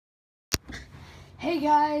Hey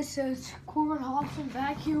guys, so it's Corbin Hobson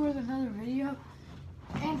back here with another video,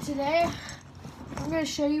 and today I'm going to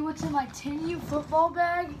show you what's in my 10U football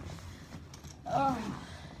bag.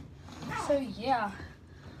 So yeah,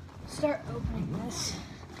 start opening this.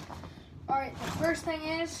 Alright, the first thing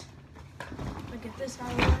is, let me get this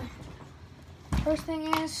out of the way. First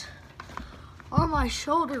thing is, are my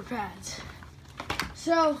shoulder pads.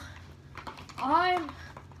 So, I'm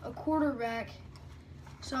a quarterback,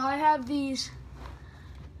 so I have these.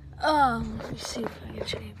 Let me see if I can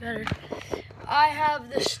show you better. I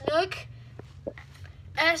have the Snook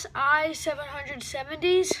SI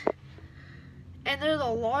 770s, and they're the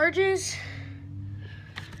largest,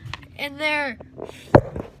 and they're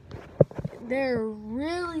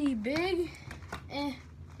really big-ish.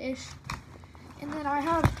 And then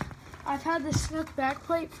I've had the Snook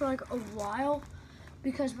backplate for like a while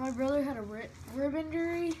because my brother had a rib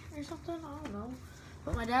injury or something. I don't know,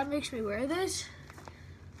 but my dad makes me wear this.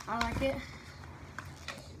 I like it.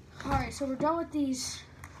 Alright, so we're done with these.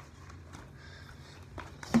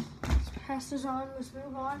 Let's pass this on. Let's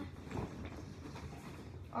move on.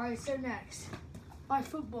 Alright, so next, my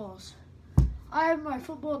footballs. I have my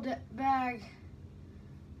football bag.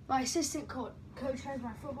 My assistant coach has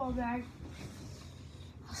my football bag.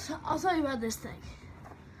 I'll tell you about this thing.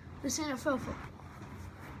 This NFL football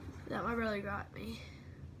that my brother got me.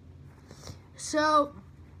 So,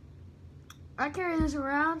 I carry this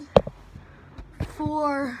around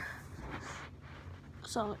for,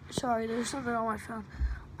 sorry, there's something on my phone.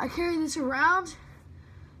 I carry this around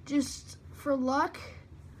just for luck,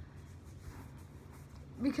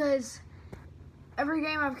 because every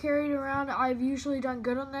game I've carried around, I've usually done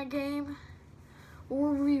good on that game,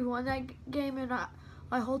 or we won that game and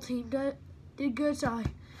my whole team did good, so I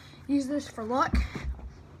use this for luck.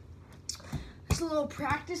 It's a little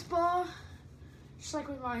practice ball. Just like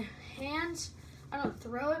with my hands, I don't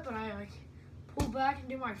throw it, but I like pull back and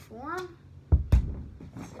do my form.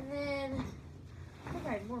 And then I think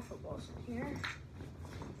I had more footballs in here.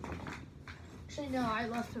 Actually, no, I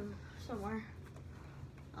left them somewhere.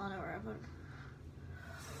 I don't know where I put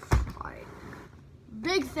them. All right,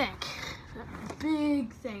 big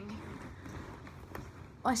thing.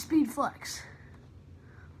 My Speed Flex,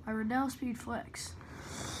 my Riddell Speed Flex.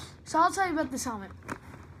 So I'll tell you about this helmet.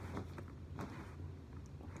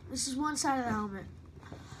 This is one side of the helmet.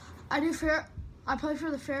 I play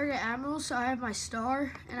for the Farragut Admirals, so I have my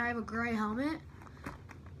star and I have a gray helmet.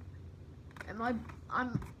 And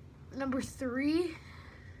I'm number 3.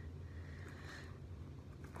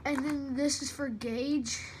 And then this is for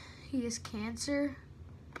Gage. He has cancer,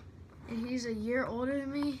 and he's a year older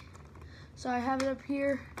than me. So I have it up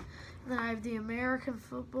here. And then I have the American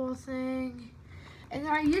football thing. And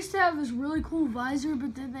then I used to have this really cool visor,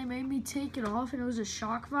 but then they made me take it off, and it was a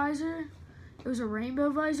shock visor. It was a rainbow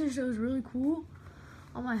visor, so it was really cool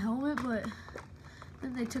on my helmet, but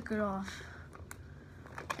then they took it off.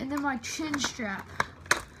 And then my chin strap.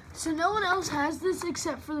 So no one else has this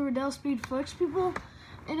except for the Riddell Speed Flex people,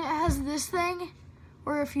 and it has this thing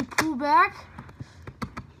where if you pull back,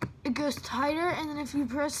 it goes tighter, and then if you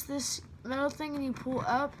press this metal thing and you pull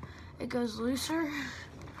up, it goes looser.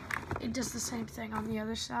 It does the same thing on the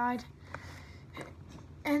other side.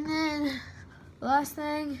 And then the last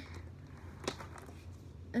thing,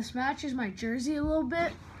 this matches my jersey a little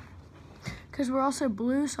bit because we're also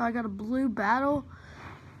blue, so I got a blue Battle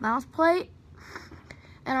mouth plate,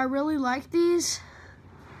 and I really like these.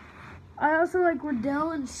 I also like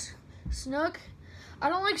Riddell and Snook. I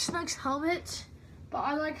don't like Snook's helmets, but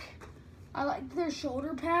I like their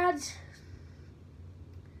shoulder pads.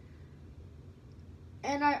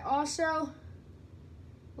 And I also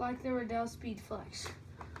like the Riddell Speed Flex.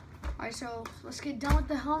 Alright, so let's get done with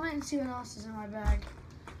the helmet and see what else is in my bag.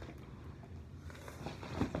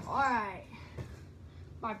 Alright,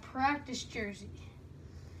 my practice jersey.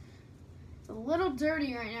 It's a little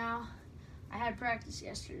dirty right now. I had practice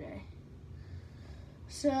yesterday.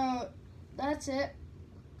 So that's it.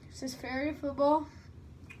 It says Farragut Football.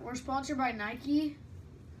 We're sponsored by Nike.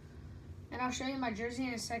 And I'll show you my jersey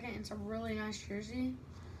in a second. It's a really nice jersey.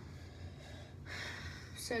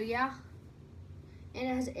 So yeah. And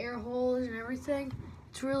it has air holes and everything.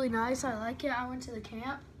 It's really nice. I like it. I went to the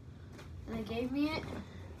camp and they gave me it.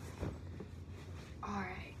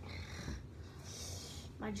 Alright.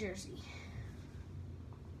 My jersey.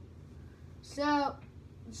 So,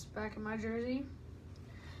 this is back of my jersey.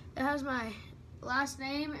 It has my last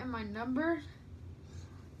name and my number.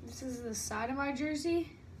 This is the side of my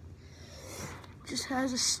jersey. Just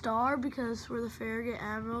has a star because we're the Farragut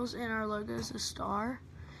Admirals and our logo is a star.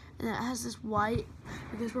 And then it has this white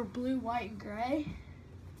because we're blue, white, and gray.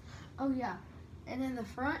 Oh yeah, And in the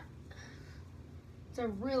front, it's a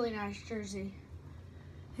really nice jersey.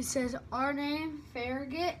 It says our name,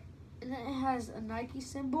 Farragut, and then it has a Nike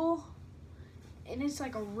symbol. And it's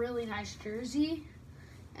like a really nice jersey.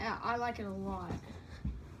 And I like it a lot.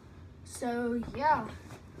 So yeah,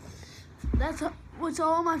 that's what's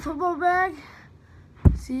all in my football bag.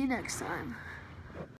 See you next time.